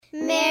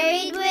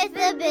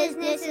with a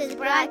Business is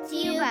brought to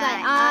you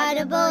by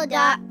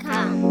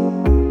Audible.com.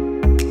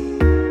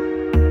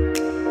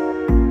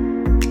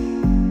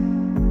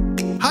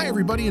 Hi,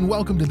 everybody, and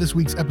welcome to this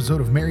week's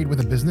episode of Married with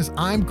a Business.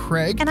 I'm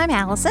Craig. And I'm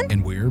Allison.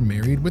 And we're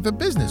Married with a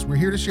Business. We're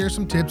here to share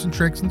some tips and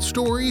tricks and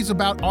stories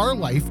about our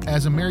life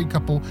as a married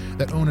couple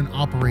that own and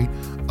operate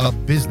a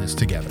business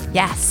together.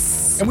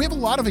 Yes. And we have a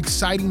lot of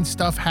exciting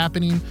stuff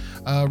happening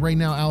right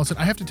now, Allison.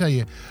 I have to tell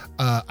you,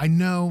 I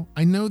know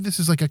this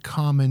is like a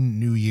common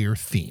New Year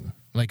theme.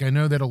 Like, I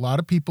know that a lot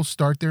of people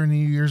start their New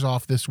Year's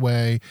off this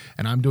way,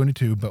 and I'm doing it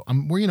too, but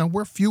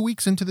we're a few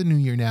weeks into the new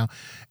year now,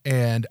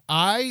 and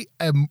I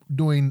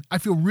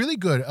feel really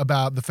good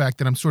about the fact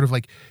that I'm sort of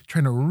like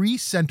trying to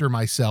recenter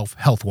myself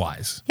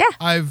health-wise. Yeah.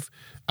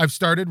 I've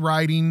started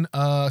riding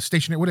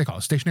stationary, what do they call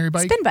it? Stationary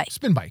bike? Spin bike.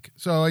 Spin bike.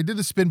 So I did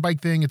the spin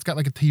bike thing. It's got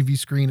like a TV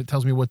screen. It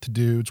tells me what to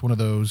do. It's one of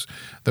those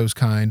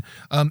kind.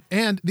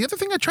 And the other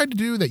thing I tried to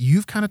do that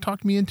you've kind of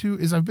talked me into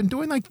is I've been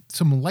doing like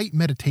some light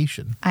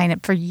meditation. I know.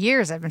 For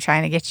years, I've been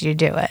trying to get you to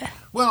do it.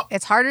 Well,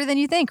 it's harder than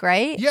you think,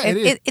 right? Yeah,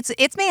 it is.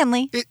 It's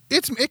manly.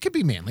 It could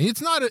be manly.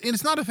 It's not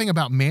a thing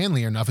about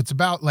manly enough. It's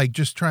about like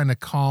just trying to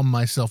calm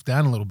myself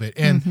down a little bit.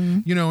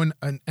 And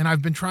and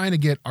I've been trying to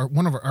get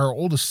our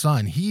oldest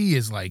son. He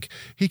is like,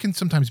 he can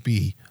sometimes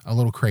be a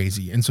little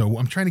crazy. And so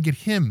I'm trying to get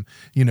him,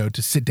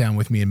 to sit down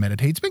with me and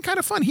meditate. It's been kind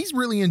of fun. He's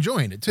really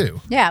enjoying it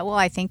too. Yeah, well,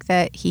 I think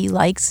that he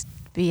likes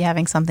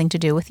having something to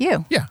do with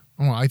you. Yeah.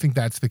 Well, I think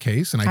that's the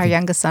case. And our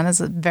youngest son is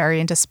very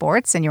into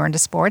sports, and you're into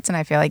sports, and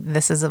I feel like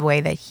this is a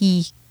way that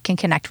he can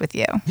connect with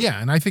you. Yeah,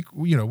 and I think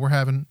we're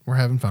having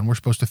fun. We're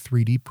supposed to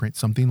 3D print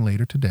something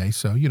later today,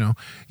 so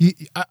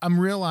I'm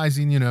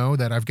realizing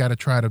that I've got to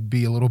try to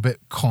be a little bit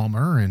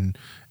calmer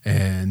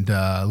and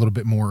a little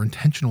bit more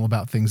intentional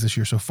about things this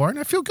year so far, and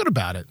I feel good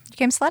about it. You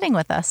came sledding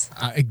with us.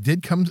 I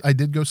did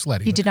go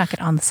sledding. You did not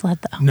get on the sled,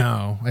 though.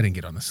 No, I didn't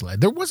get on the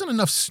sled. There wasn't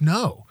enough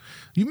snow.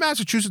 You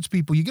Massachusetts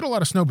people, you get a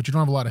lot of snow, but you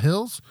don't have a lot of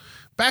hills.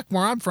 Back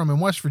where I'm from in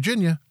West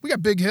Virginia, we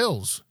got big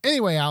hills.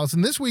 Anyway,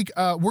 Allison, this week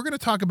we're going to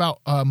talk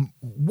about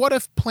what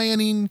if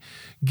planning,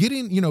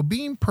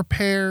 being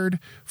prepared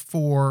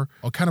for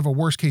a kind of a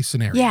worst case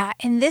scenario. Yeah,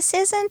 and this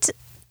isn't.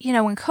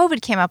 When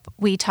COVID came up,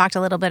 we talked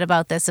a little bit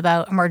about this,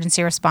 about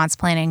emergency response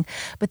planning,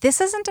 but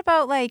this isn't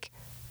about like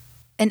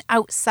an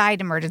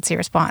outside emergency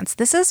response.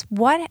 This is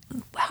what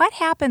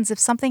happens if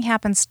something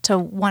happens to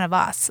one of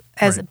us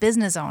as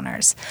business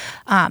owners.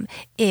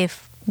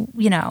 If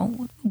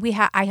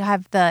I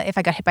have if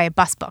I got hit by a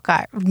bus book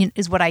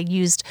is what I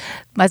used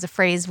as a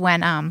phrase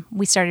when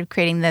we started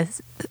creating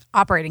the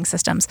operating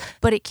systems.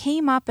 But it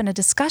came up in a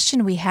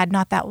discussion we had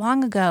not that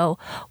long ago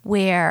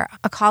where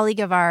a colleague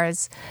of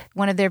ours,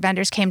 one of their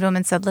vendors came to him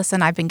and said,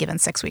 listen, I've been given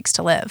 6 weeks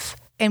to live.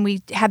 And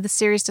we had the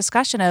serious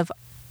discussion of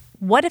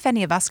what if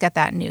any of us get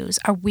that news?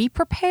 Are we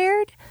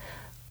prepared?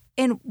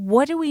 And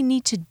what do we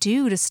need to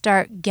do to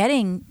start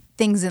getting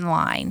things in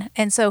line?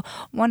 And so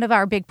one of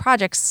our big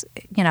projects,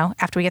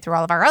 after we get through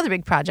all of our other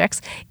big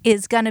projects,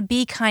 is going to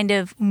be kind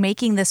of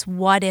making this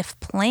what if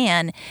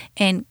plan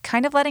and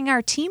kind of letting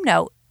our team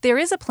know there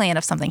is a plan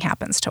if something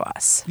happens to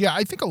us. Yeah,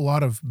 I think a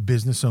lot of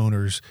business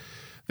owners,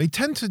 they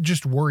tend to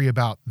just worry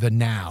about the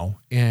now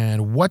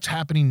and what's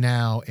happening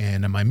now,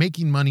 and am I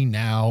making money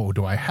now, or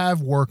do I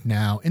have work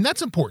now? And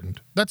that's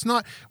important.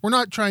 We're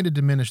not trying to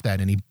diminish that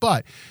any,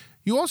 but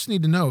you also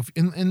need to know, if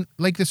in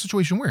like the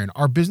situation we're in,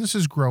 our business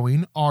is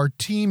growing, our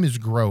team is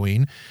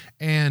growing,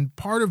 and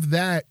part of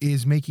that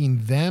is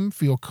making them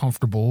feel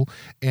comfortable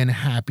and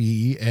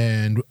happy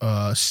and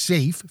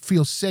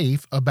feel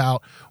safe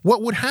about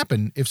what would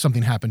happen if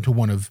something happened to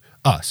one of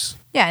us.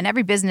 Yeah, and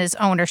every business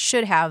owner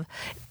should have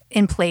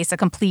in place a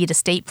complete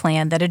estate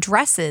plan that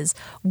addresses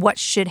what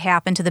should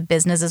happen to the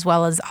business as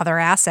well as other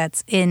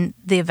assets in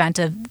the event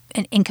of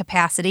an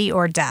incapacity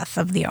or death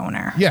of the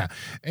owner. Yeah.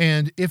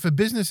 And if a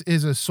business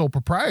is a sole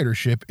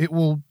proprietorship, it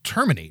will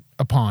terminate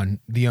upon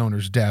the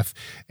owner's death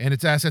and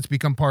its assets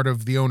become part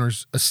of the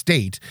owner's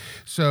estate.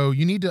 So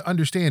you need to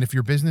understand if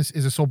your business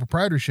is a sole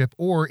proprietorship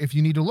or if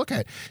you need to look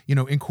at,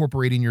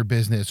 incorporating your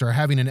business or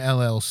having an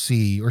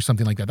LLC or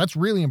something like that. That's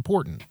really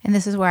important. And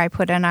this is where I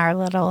put in our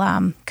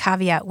little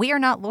caveat. We are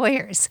not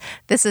lawyers.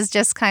 This is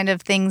just kind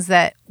of things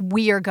that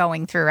we are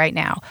going through right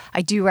now.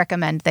 I do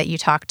recommend that you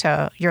talk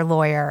to your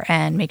lawyer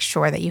and make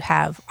sure that you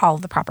have all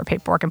of the proper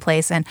paperwork in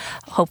place. And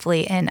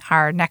hopefully in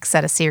our next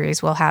set of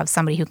series, we'll have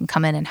somebody who can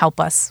come in and help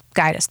us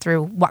guide us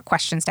through what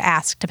questions to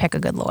ask to pick a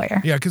good lawyer.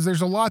 Yeah, because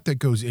there's a lot that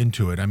goes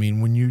into it. I mean,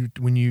 when you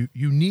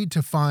need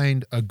to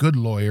find a good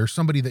lawyer,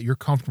 somebody that you're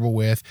comfortable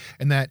with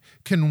and that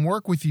can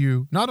work with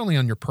you not only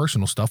on your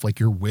personal stuff like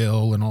your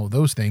will and all of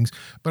those things,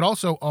 but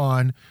also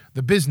on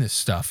the business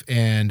stuff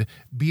and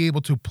be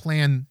able to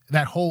plan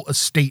that whole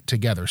estate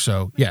together.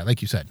 So yeah,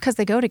 like you said. Because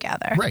they go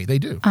together. Right, they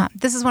do.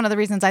 This is one of the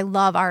reasons I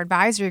love our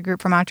advisory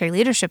group from Entree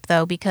Leadership,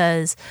 though,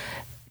 because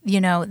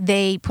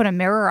they put a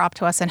mirror up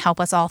to us and help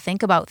us all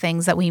think about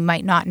things that we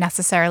might not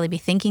necessarily be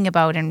thinking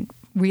about and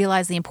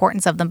realize the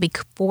importance of them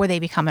before they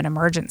become an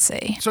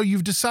emergency. So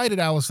you've decided,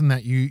 Allison,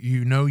 that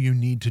you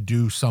need to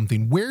do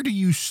something. Where do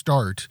you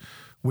start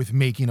with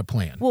making a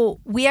plan? Well,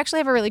 we actually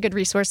have a really good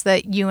resource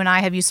that you and I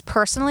have used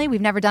personally.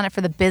 We've never done it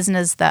for the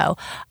business, though.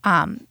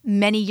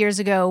 Many years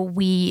ago,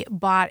 we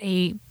bought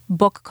a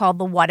book called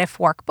the What If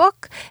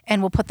Workbook,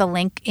 and we'll put the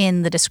link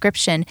in the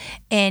description.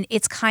 And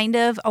it's kind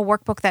of a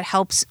workbook that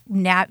helps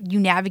you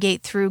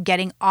navigate through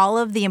getting all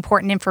of the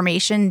important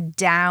information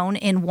down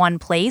in one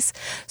place.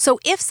 So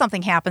if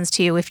something happens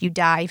to you, if you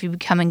die, if you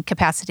become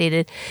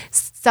incapacitated,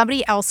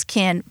 somebody else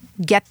can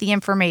get the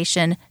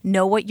information,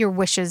 know what your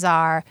wishes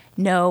are,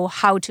 know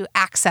how to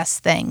access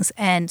things.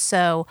 And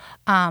so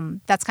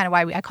that's kind of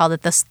why I called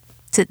it this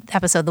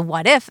episode, the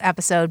What If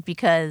episode,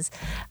 because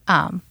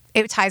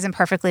it ties in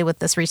perfectly with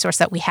this resource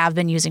that we have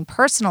been using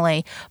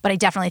personally, but I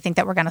definitely think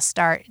that we're going to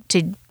start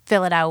to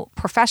fill it out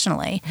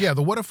professionally. Yeah,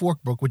 the What If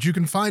Workbook, which you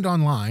can find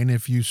online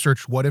if you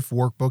search What If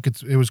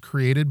Workbook. It was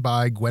created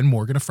by Gwen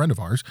Morgan, a friend of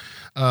ours,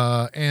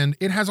 and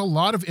it has a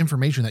lot of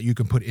information that you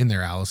can put in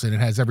there, Allison. It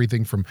has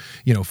everything from,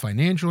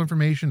 financial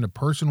information to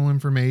personal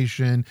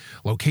information,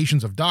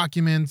 locations of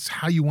documents,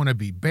 how you want to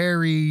be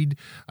buried.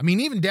 I mean,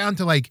 even down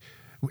to like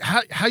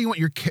how you want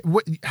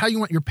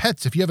your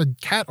pets, if you have a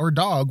cat or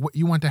dog, what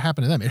you want to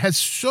happen to them. It has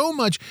so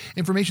much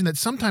information that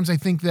sometimes I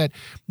think that,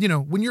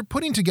 when you're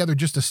putting together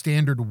just a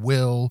standard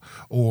will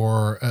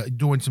or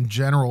doing some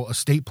general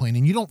estate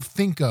planning, you don't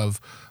think of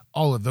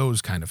all of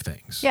those kind of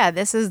things. Yeah,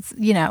 this is,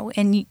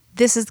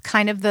 this is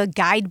kind of the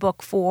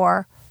guidebook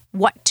for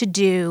what to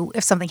do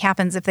if something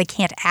happens, if they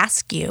can't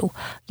ask you.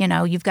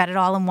 You've got it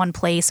all in one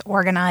place,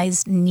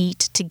 organized,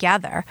 neat,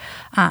 together.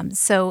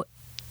 So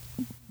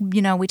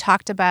we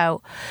talked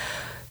about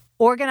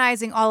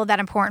organizing all of that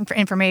important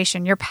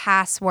information, your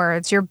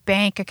passwords, your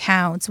bank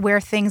accounts,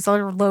 where things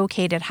are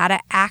located, how to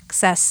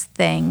access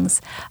things,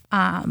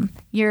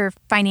 your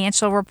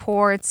financial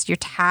reports, your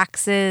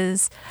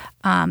taxes,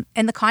 and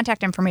the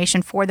contact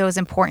information for those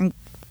important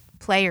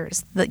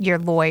players, your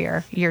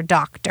lawyer, your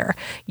doctor,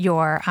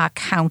 your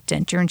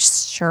accountant, your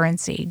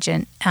insurance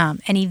agent,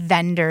 any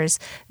vendors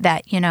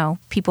that,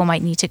 people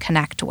might need to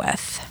connect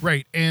with.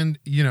 Right. And,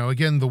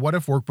 again, the What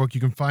If Workbook,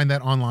 you can find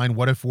that online,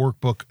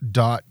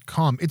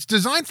 whatifworkbook.com. It's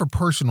designed for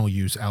personal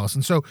use,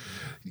 Allison. So,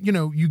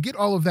 you get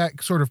all of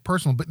that sort of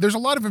personal, but there's a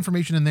lot of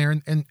information in there.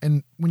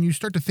 And when you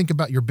start to think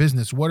about your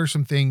business, what are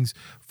some things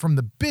from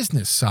the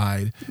business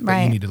side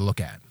that you need to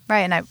look at?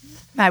 Right. And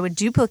I would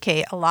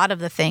duplicate a lot of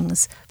the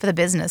things for the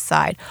business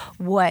side.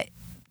 What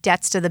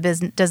debts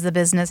does the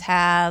business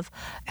have?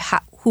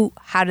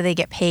 How do they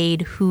get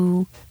paid?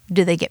 Who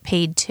do they get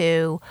paid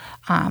to?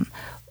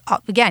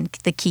 Again,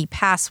 the key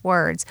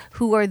passwords.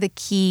 Who are the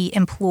key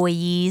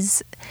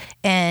employees?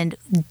 And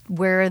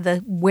who are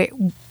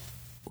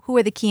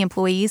the key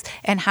employees?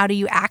 And how do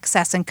you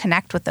access and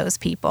connect with those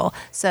people?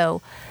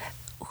 So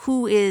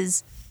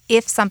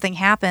if something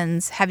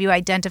happens, have you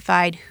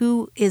identified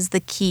who is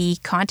the key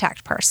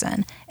contact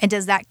person? And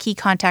does that key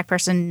contact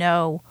person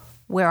know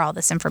where all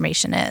this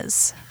information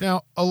is?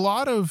 Now, a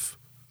lot of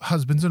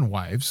husbands and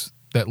wives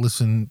that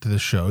listen to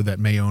this show that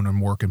may own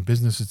and work in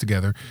businesses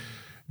together,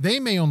 they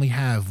may only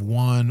have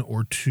one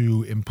or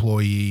two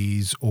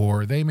employees,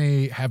 or they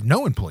may have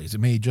no employees.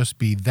 It may just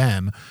be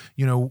them.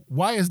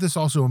 Why is this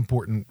also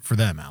important for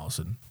them,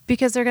 Allison?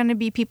 Because they're going to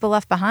be people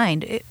left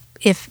behind.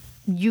 If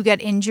you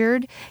get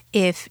injured,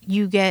 if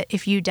you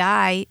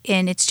die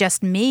and it's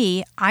just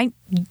me,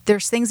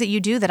 there's things that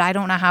you do that I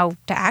don't know how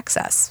to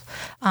access.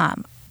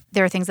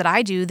 There are things that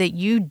I do that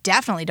you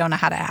definitely don't know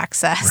how to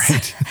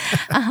access.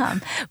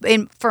 Right.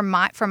 And from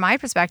my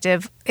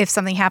perspective, if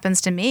something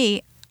happens to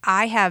me,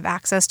 I have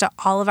access to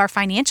all of our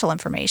financial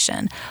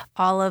information,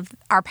 all of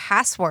our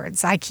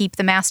passwords. I keep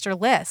the master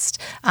list.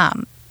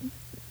 And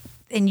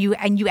you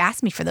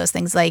ask me for those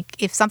things.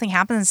 Like if something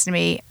happens to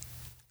me,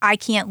 I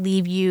can't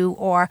leave you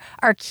or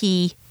our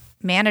key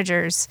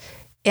managers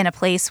in a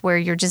place where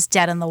you're just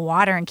dead in the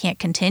water and can't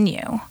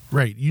continue.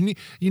 Right. You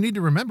need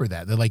to remember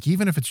that like,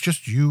 even if it's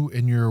just you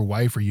and your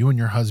wife or you and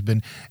your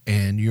husband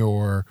and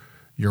you're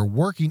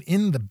working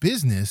in the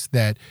business,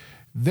 that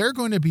they're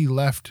going to be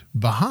left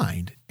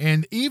behind.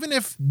 And even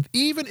if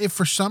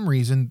for some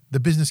reason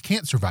the business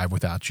can't survive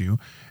without you,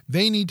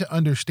 they need to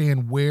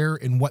understand where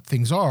and what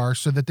things are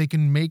so that they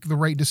can make the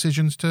right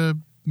decisions to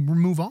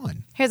move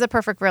on. Here's a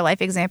perfect real life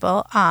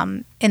example.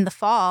 In the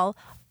fall,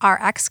 our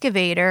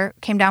excavator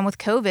came down with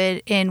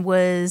COVID and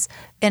was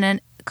in a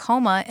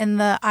coma in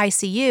the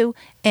ICU.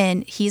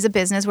 And he's a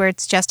business where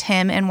it's just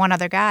him and one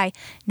other guy.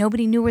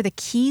 Nobody knew where the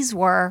keys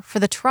were for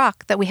the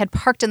truck that we had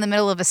parked in the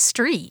middle of a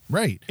street.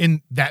 Right.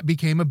 And that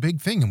became a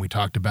big thing. And we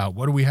talked about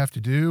what do we have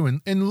to do?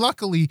 And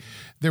luckily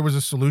there was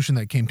a solution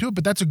that came to it.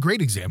 But that's a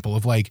great example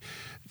of like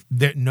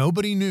that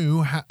nobody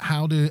knew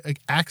how to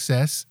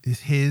access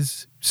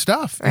his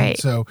stuff. Right. And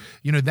so,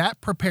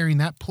 that preparing,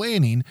 that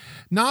planning,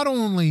 not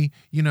only,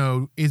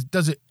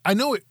 I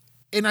know it,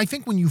 and I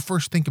think when you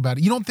first think about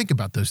it, you don't think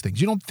about those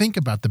things. You don't think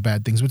about the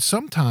bad things, but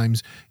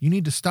sometimes you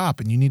need to stop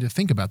and you need to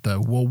think about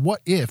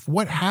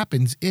what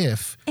happens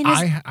if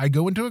I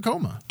go into a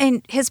coma?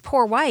 And his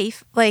poor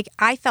wife,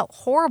 I felt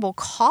horrible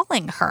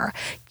calling her.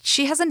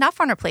 She has enough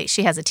on her plate.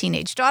 She has a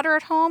teenage daughter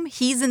at home.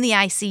 He's in the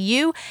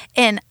ICU.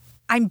 And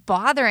I'm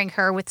bothering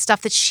her with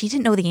stuff that she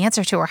didn't know the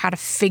answer to or how to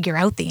figure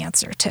out the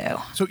answer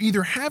to. So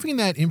either having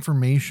that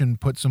information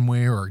put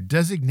somewhere or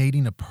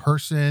designating a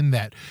person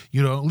that,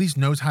 at least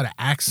knows how to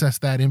access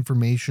that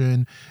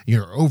information,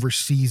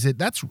 oversees it,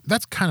 that's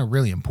kind of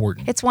really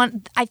important.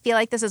 I feel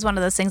like this is one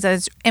of those things that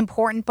is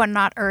important but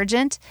not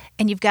urgent,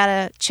 and you've got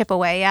to chip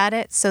away at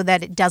it so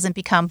that it doesn't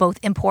become both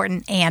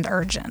important and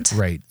urgent.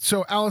 Right.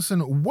 So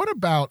Allison, what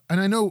about, and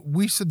I know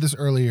we said this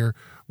earlier,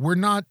 we're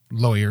not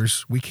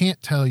lawyers. We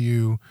can't tell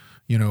you,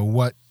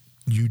 what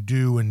you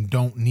do and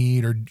don't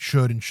need or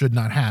should and should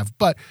not have.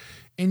 But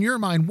in your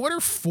mind, what are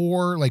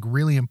 4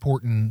 really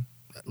important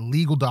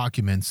legal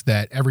documents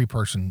that every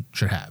person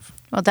should have?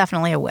 Well,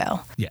 definitely a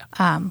will. Yeah.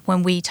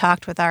 When we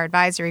talked with our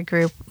advisory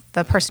group,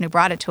 the person who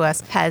brought it to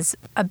us has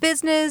a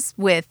business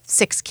with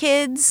 6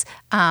 kids,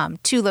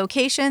 2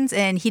 locations,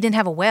 and he didn't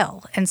have a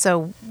will. And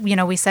so,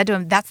 we said to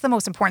him, that's the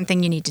most important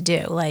thing you need to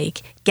do.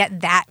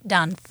 Get that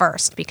done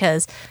first,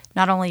 because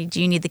not only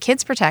do you need the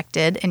kids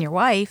protected and your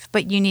wife,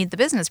 but you need the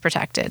business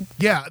protected.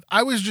 Yeah.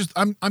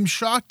 I'm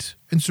shocked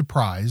and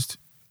surprised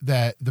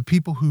that the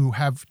people who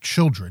have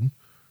children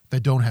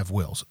that don't have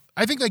wills.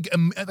 I think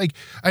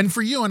and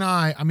for you and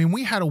I mean,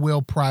 we had a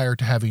will prior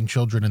to having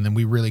children, and then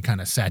we really kind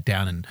of sat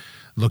down and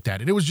looked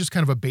at it. It was just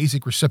kind of a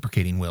basic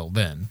reciprocating will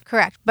then.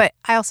 Correct. But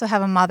I also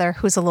have a mother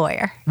who's a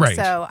lawyer. Right.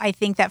 So I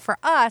think that for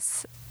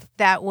us,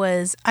 that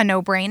was a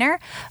no-brainer.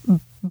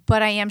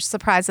 But I am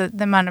surprised at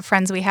the amount of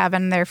friends we have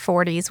in their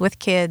 40s with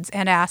kids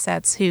and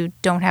assets who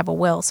don't have a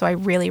will. So I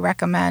really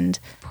recommend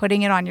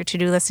putting it on your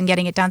to-do list and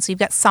getting it done so you've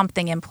got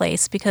something in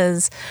place,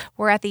 because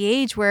we're at the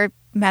age where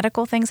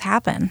medical things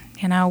happen,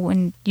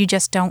 when you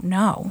just don't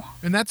know.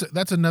 And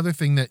that's another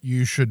thing that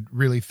you should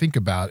really think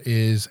about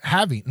is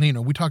having,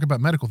 we talk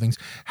about medical things,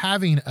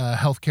 having a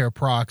healthcare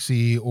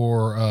proxy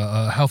or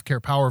a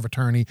healthcare power of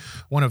attorney,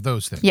 one of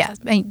those things. Yeah.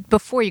 And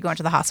before you go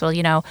into the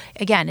hospital,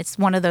 again, it's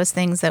one of those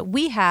things that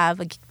we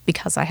have,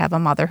 because I have a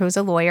mother who's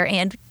a lawyer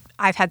and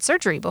I've had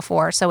surgery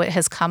before. So it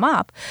has come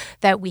up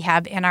that we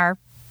have in our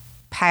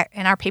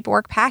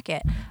paperwork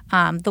packet,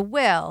 the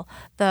will,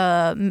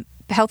 the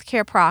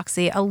healthcare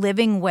proxy, a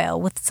living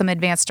will with some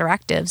advanced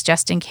directives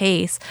just in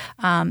case,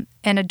 and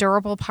a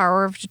durable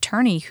power of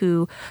attorney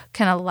who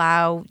can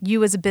allow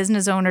you as a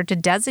business owner to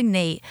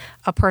designate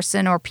a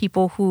person or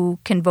people who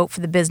can vote for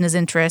the business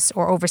interests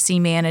or oversee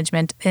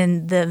management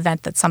in the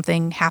event that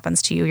something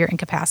happens to you, you're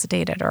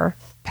incapacitated or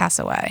pass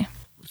away.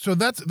 So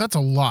that's a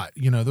lot.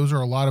 Those are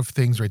a lot of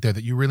things right there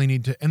that you really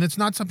need to, and it's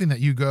not something that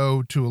you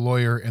go to a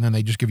lawyer and then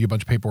they just give you a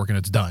bunch of paperwork and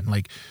it's done.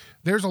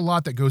 There's a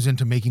lot that goes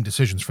into making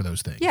decisions for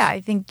those things. Yeah, I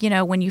think,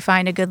 when you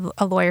find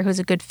a lawyer who's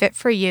a good fit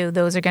for you,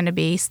 those are going to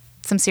be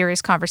some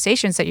serious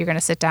conversations that you're going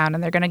to sit down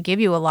and they're going to give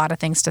you a lot of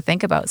things to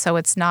think about. So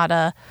it's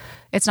not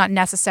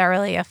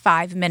necessarily a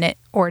 5-minute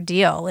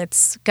ordeal.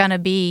 It's going to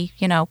be,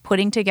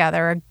 putting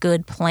together a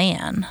good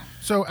plan.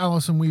 So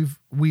Allison,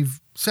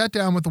 we've sat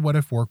down with the What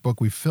If Workbook.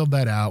 We've filled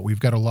that out. We've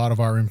got a lot of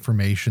our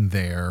information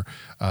there.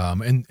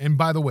 And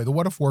by the way, the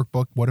What If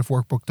Workbook,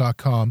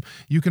 whatifworkbook.com,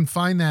 you can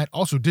find that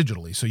also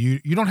digitally. So you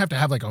don't have to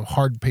have a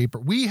hard paper.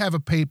 We have a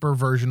paper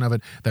version of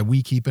it that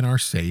we keep in our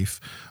safe.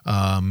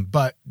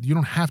 But you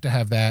don't have to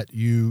have that.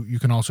 You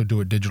can also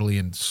do it digitally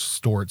and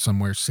store it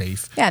somewhere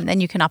safe. Yeah, and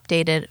then you can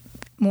update it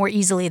more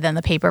easily than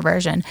the paper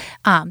version.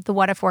 The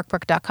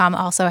whatifworkbook.com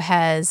also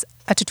has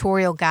a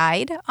tutorial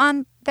guide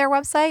on their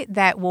website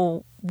that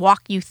will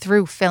walk you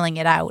through filling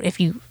it out if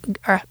you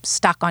are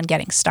stuck on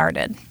getting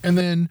started. And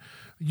then,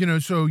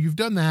 so you've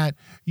done that,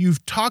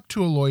 you've talked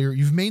to a lawyer,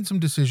 you've made some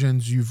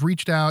decisions, you've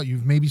reached out,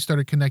 you've maybe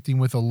started connecting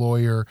with a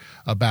lawyer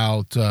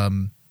about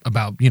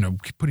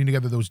putting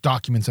together those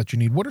documents that you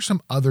need. What are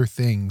some other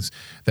things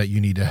that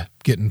you need to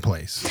get in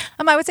place?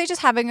 I would say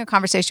just having a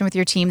conversation with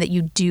your team that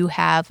you do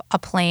have a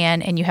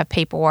plan and you have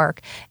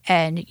paperwork,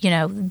 and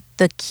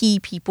the key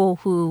people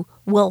who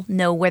will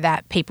know where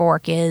that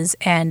paperwork is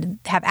and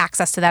have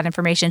access to that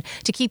information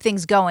to keep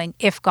things going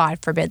if, God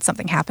forbid,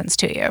 something happens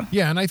to you.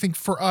 Yeah, and I think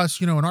for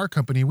us, in our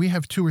company, we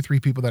have 2 or 3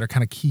 people that are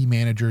kind of key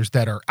managers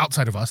that are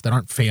outside of us, that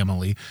aren't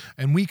family,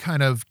 and we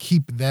kind of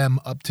keep them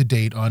up to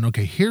date on,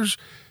 okay, here's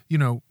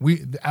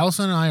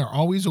Allison and I are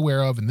always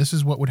aware of, and this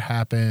is what would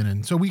happen.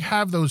 And so we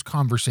have those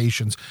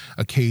conversations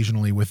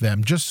occasionally with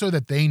them just so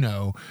that they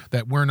know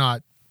that we're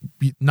not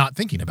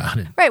thinking about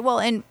it. Right. Well,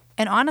 and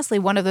honestly,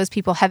 one of those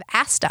people have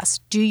asked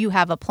us, do you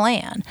have a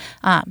plan?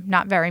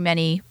 Not very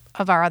many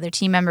of our other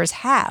team members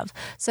have.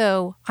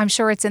 So I'm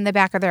sure it's in the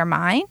back of their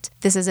mind.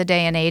 This is a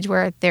day and age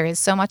where there is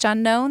so much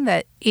unknown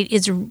that it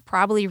is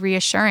probably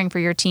reassuring for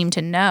your team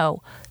to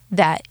know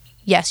that,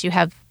 yes, you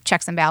have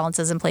checks and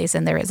balances in place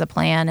and there is a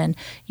plan, and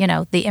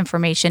the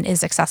information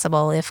is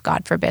accessible if,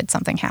 God forbid,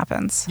 something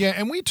happens. Yeah,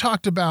 and we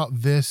talked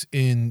about this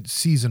in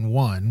season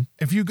 1.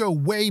 If you go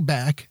way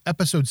back,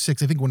 episode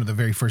 6, I think one of the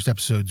very first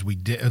episodes we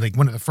did,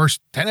 one of the first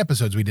 10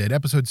 episodes we did,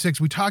 episode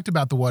 6, we talked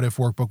about the What If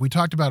Workbook. We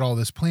talked about all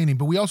this planning,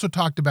 but we also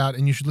talked about,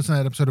 and you should listen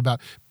to that episode, about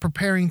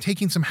preparing,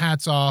 taking some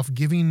hats off,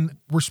 giving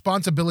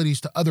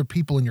responsibilities to other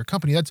people in your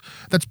company.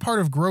 That's part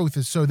of growth,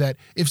 is so that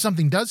if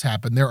something does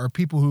happen, there are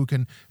people who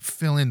can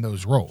fill in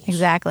those roles.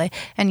 Exactly. Exactly.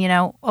 And,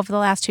 over the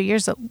last 2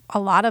 years, a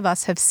lot of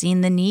us have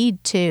seen the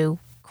need to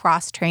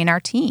cross-train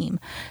our team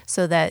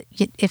so that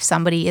if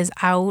somebody is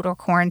out or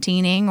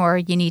quarantining or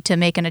you need to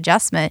make an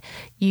adjustment,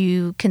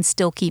 you can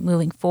still keep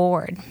moving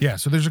forward. Yeah,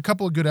 so there's a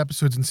couple of good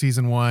episodes in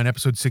season 1.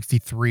 Episode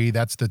 63,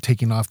 that's the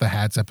taking off the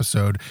hats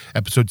episode.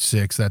 Episode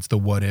 6, that's the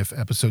what if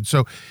episode.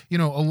 So, a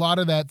lot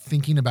of that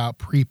thinking about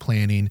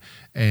pre-planning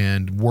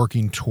and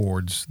working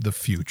towards the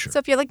future. So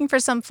if you're looking for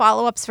some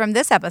follow-ups from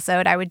this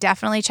episode, I would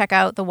definitely check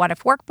out the What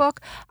If Workbook.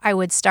 I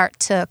would start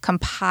to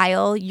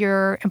compile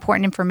your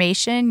important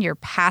information, your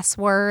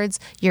passwords,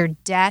 your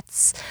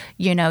debts,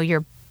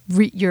 your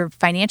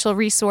financial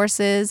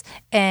resources,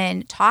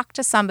 and talk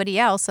to somebody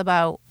else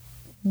about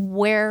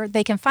where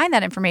they can find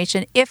that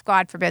information if,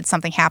 God forbid,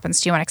 something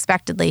happens to you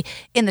unexpectedly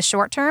in the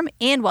short term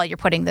and while you're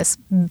putting this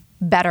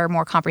better,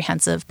 more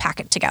comprehensive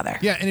packet together.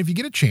 Yeah, and if you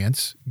get a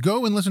chance,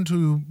 go and listen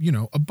to,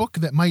 a book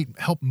that might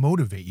help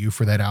motivate you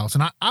for that,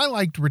 Allison. I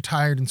liked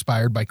Retired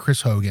Inspired by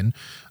Chris Hogan.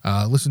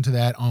 Listen to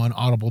that on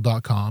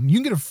audible.com. You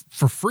can get it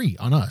for free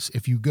on us.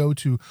 If you go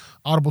to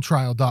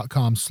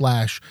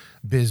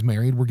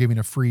audibletrial.com/bizmarried, we're giving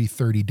a free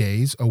 30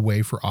 days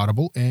away for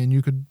Audible, and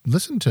you could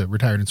listen to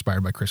Retired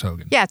Inspired by Chris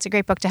Hogan. Yeah, it's a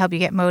great book to help you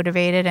get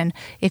motivated. And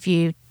if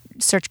you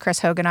search Chris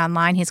Hogan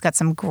online, he's got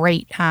some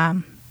great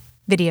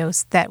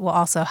videos that will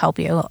also help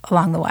you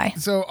along the way.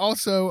 So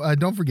also,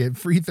 don't forget,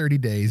 free 30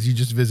 days. You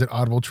just visit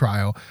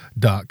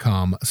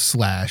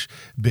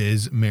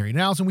audibletrial.com/bizmarried. And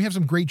Allison, we have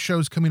some great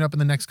shows coming up in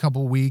the next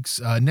couple of weeks.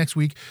 Next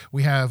week,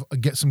 we have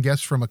some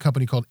guests from a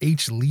company called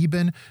H.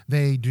 Lieben.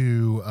 They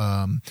do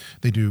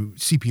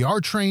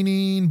CPR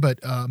training, but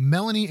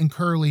Melanie and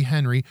Curly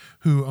Henry,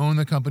 who own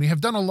the company,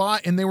 have done a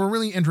lot, and they were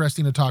really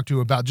interesting to talk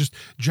to about just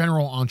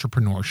general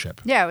entrepreneurship.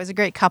 Yeah, it was a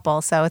great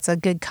couple, so it's a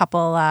good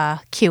couple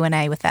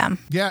Q&A with them.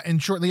 Yeah,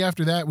 and shortly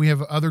after that, we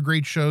have other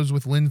great shows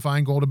with Lynn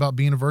Feingold about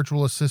being a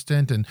virtual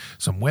assistant and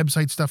some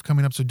website stuff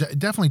coming up. So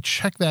definitely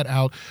check that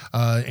out.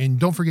 And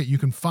don't forget, you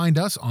can find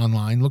us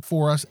online. Look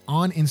for us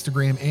on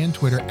Instagram and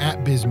Twitter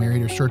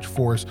 @BizMarried, or search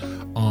for us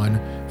on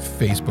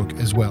Facebook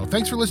as well.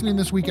 Thanks for listening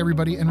this week,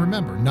 everybody. And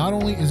remember, not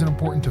only is it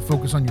important to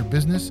focus on your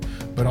business,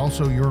 but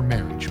also your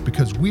marriage,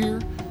 because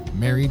we're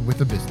married with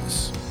a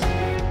business.